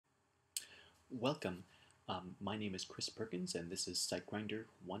Welcome. My name is Chris Perkins, and this is SiteGrinder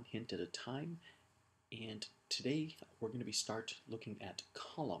One Hint at a Time. And today we're going to start looking at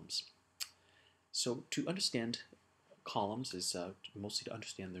columns. So to understand columns is mostly to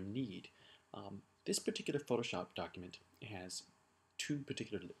understand their need. This particular Photoshop document has two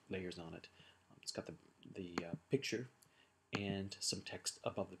particular layers on it. It's got the picture and some text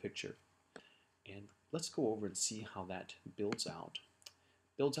above the picture. And let's go over and see how that builds out.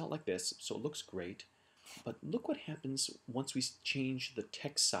 Builds out like this, so it looks great. But look what happens once we change the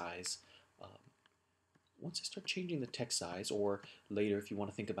text size. Once I start changing the text size, or later if you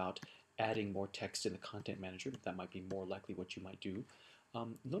want to think about adding more text in the content manager, that might be more likely what you might do.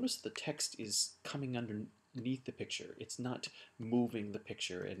 Notice the text is coming underneath the picture. It's not moving the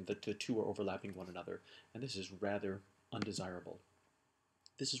picture, and the two are overlapping one another, and this is rather undesirable.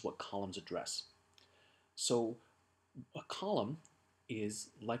 This is what columns address. So a column is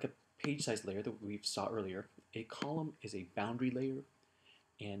like a page size layer that we saw earlier. A column is a boundary layer,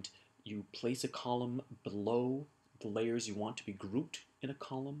 and you place a column below the layers you want to be grouped in a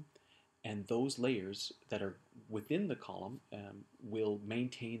column, and those layers that are within the column will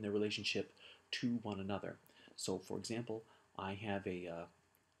maintain their relationship to one another. So for example, I have a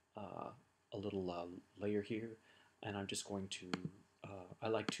little layer here, and I'm just going to,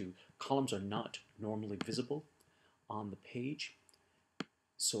 columns are not normally visible on the page,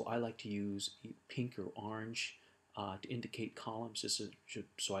 so I like to use pink or orange to indicate columns, just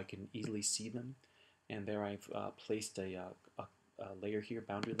so I can easily see them. And there I've placed a layer here,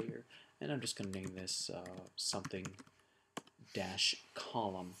 boundary layer, and I'm just going to name this something dash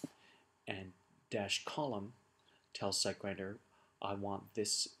column. And dash column tells SiteGrinder I want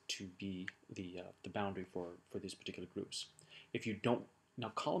this to be the boundary for these particular groups. If you don't,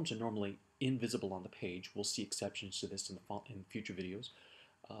 now columns are normally invisible on the page. We'll see exceptions to this in future videos.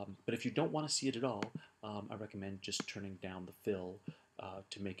 But if you don't want to see it at all, I recommend just turning down the fill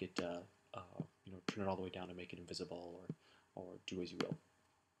to make it, turn it all the way down to make it invisible, or do as you will.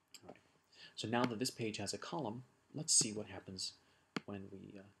 All right. So now that this page has a column, let's see what happens when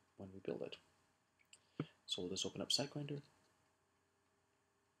we build it. So we'll just open up SiteGrinder.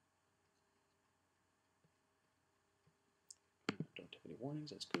 Don't have any warnings.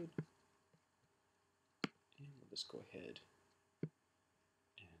 That's good. And we'll just go ahead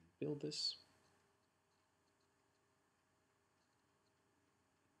build this.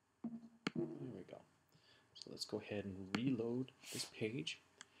 There we go. So let's go ahead and reload this page.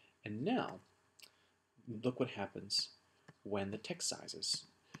 And now, look what happens when the text sizes.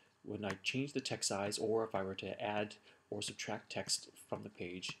 When I change the text size, or if I were to add or subtract text from the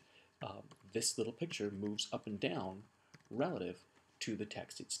page, this little picture moves up and down relative to the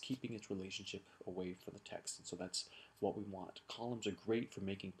text. It's keeping its relationship away from the text, and so that's what we want. Columns are great for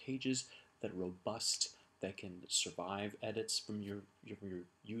making pages that are robust, that can survive edits from your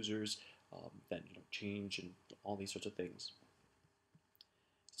users, that change and all these sorts of things.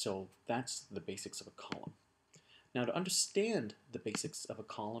 So that's the basics of a column. Now, to understand the basics of a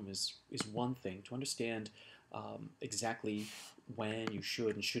column is one thing. To understand exactly when you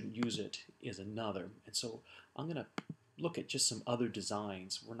should and shouldn't use it is another. And so I'm going to look at just some other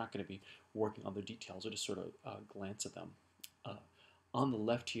designs. We're not going to be working on the details, or just sort of glance at them. On the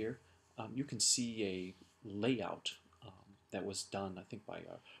left here, you can see a layout that was done, I think, by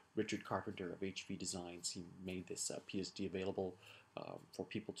Richard Carpenter of HV Designs. He made this PSD available for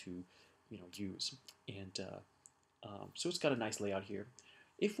people to, use. And so it's got a nice layout here.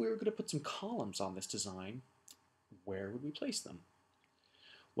 If we were going to put some columns on this design, where would we place them?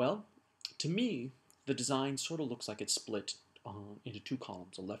 Well, to me, the design sort of looks like it's split into two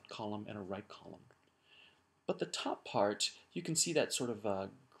columns, a left column and a right column. But the top part, you can see that sort of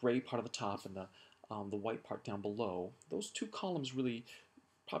gray part of the top and the white part down below. Those two columns really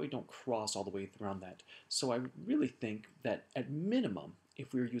probably don't cross all the way around that. So I really think that at minimum,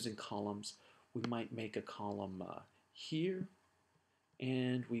 if we were using columns, we might make a column here,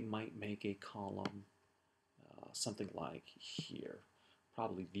 and we might make a column something like here,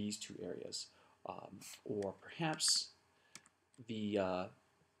 probably these two areas. Or perhaps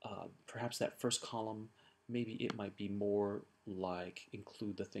perhaps that first column, maybe it might be more like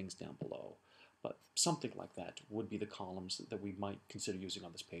include the things down below. But something like that would be the columns that we might consider using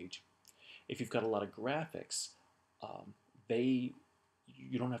on this page. If you've got a lot of graphics,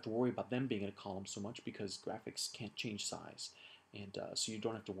 you don't have to worry about them being in a column so much, because graphics can't change size. And so you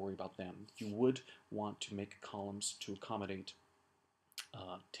don't have to worry about them. You would want to make columns to accommodate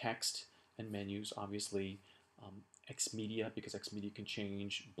text and menus, obviously Xmedia, because Xmedia can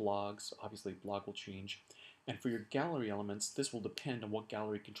change, blogs, obviously blog will change, And for your gallery elements, this will depend on what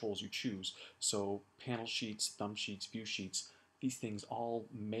gallery controls you choose. So panel sheets, thumb sheets, view sheets, these things all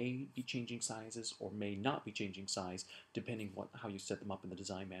may be changing sizes or may not be changing size depending how you set them up in the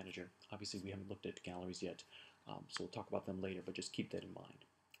design manager. Obviously we haven't looked at galleries yet, so we'll talk about them later, but just keep that in mind.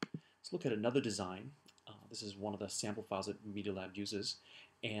 Let's look at another design. This is one of the sample files that Media Lab uses,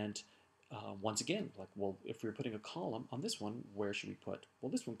 and once again, like, well, if we're putting a column on this one, where should we put?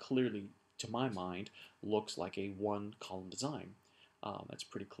 Well, this one clearly, to my mind, looks like a one-column design. That's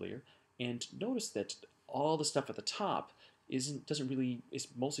pretty clear. And notice that all the stuff at the top doesn't really, it's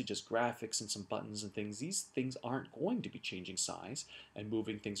mostly just graphics and some buttons and things. These things aren't going to be changing size and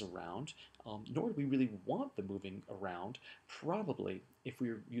moving things around, nor do we really want them moving around. Probably, if we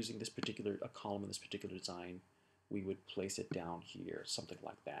were using this particular column in this particular design, we would place it down here, something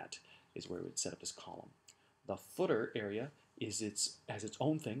like that is where we would set up this column. The footer area has its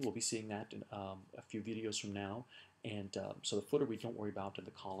own thing. We'll be seeing that in a few videos from now. And so the footer we don't worry about, and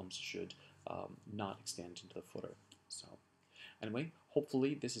the columns should not extend into the footer. So anyway,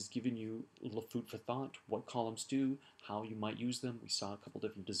 hopefully this has given you a little food for thought, what columns do, how you might use them. We saw a couple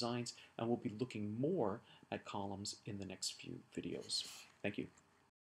different designs, and we'll be looking more at columns in the next few videos. Thank you.